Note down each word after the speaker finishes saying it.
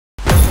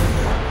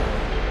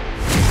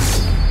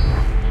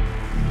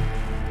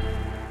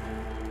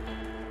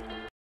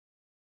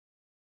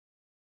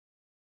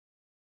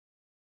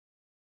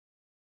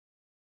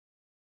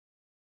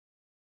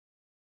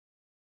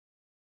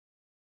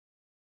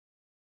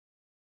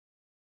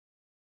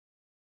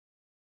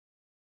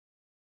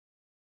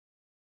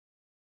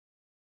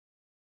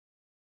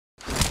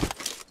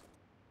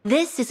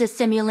This is a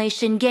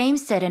simulation game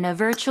set in a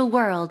virtual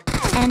world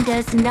and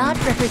does not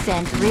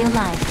represent real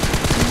life.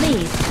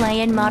 Please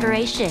play in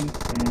moderation,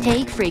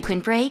 take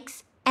frequent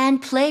breaks,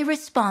 and play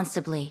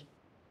responsibly.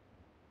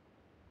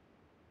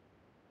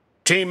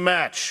 Team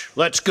match,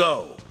 let's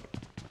go.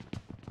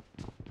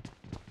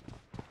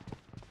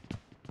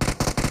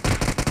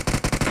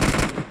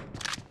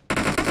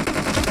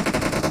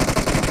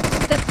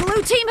 The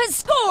blue team has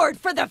scored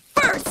for the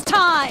first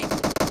time!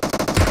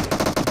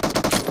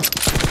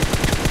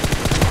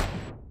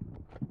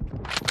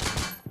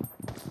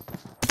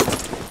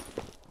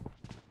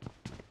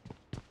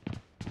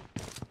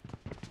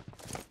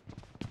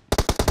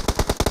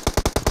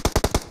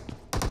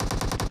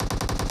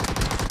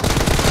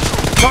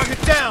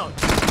 Target down!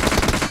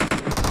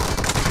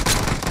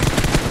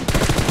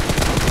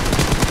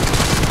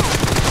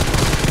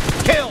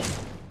 Kill!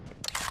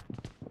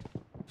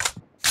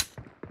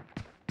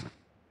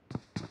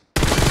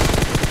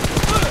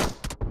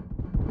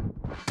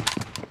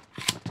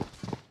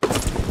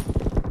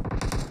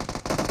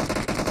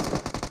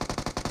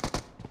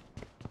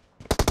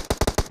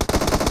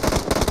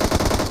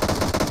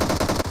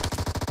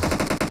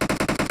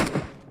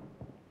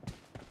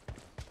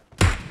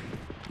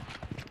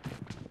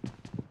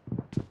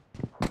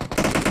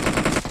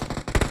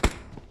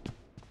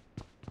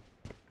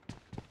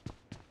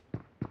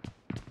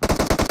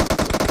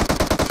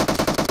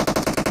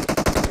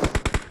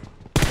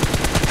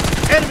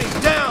 Enemy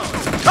down!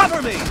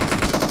 Cover me!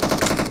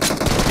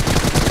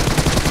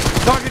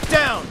 Target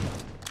down!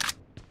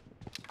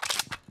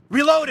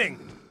 Reloading!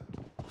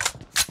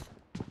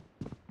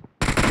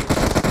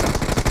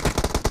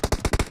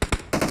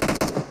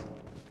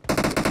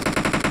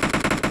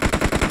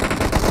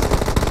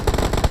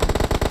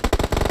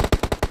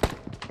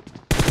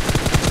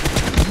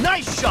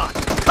 Nice shot!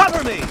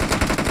 Cover me!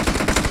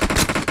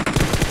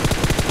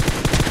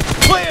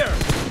 Clear!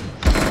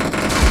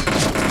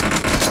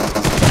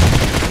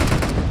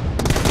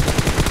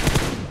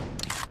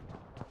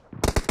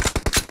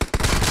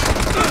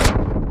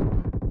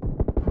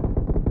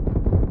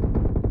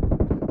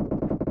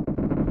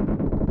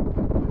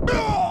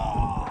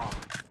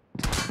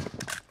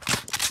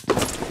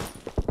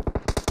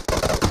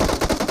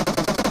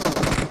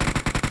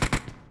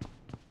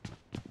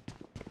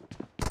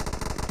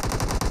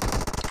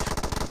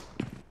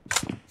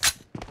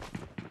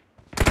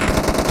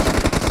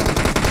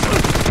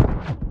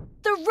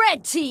 The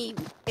red team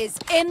is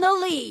in the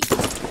lead.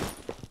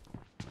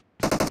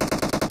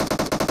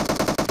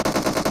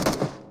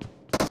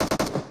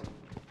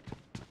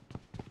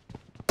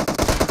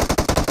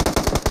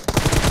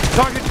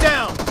 Target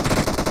down!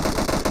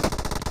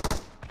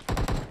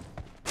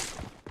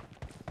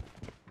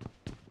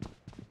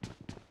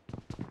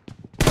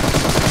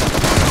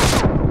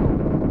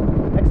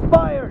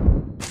 Expired!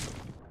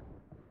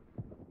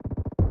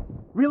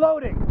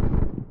 Reloading!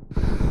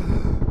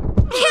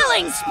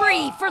 Killing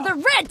spree for the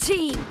red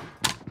team!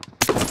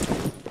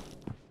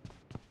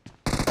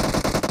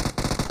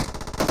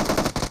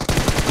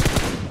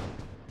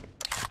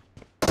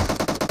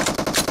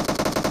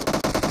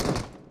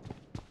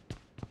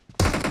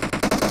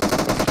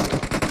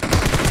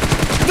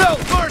 No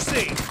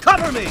mercy!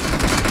 Cover me!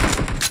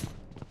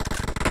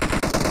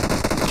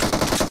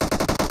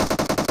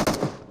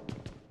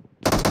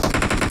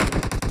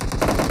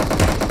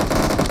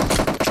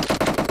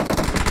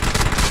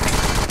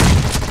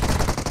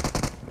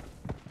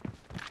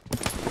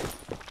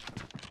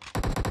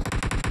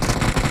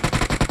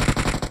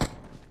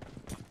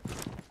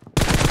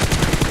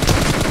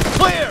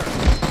 Clear!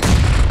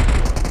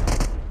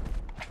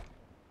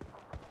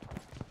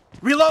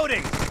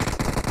 Reloading!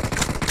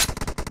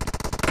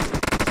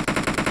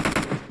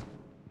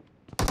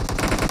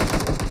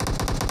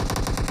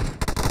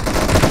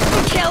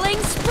 Killing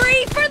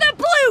spree for the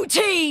blue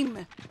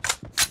team!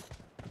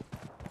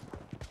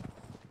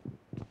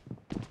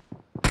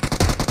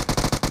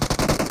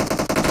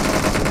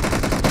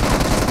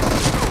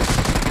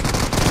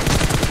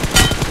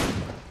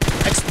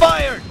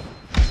 Expired!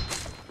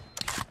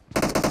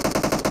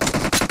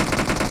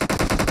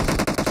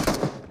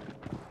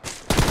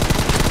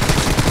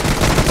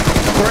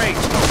 Great!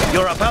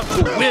 You're about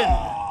to win!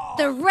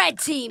 The red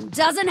team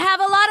doesn't have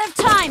a lot of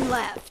time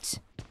left.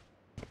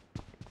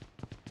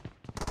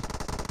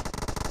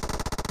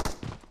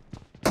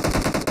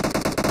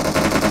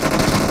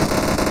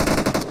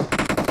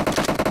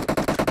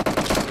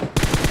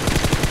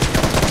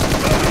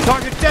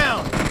 Target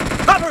down!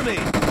 Cover me!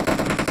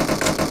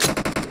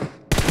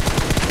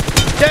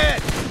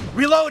 Dead!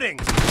 Reloading!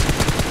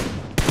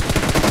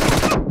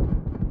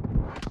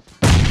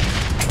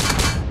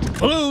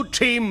 Blue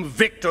team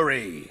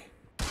victory!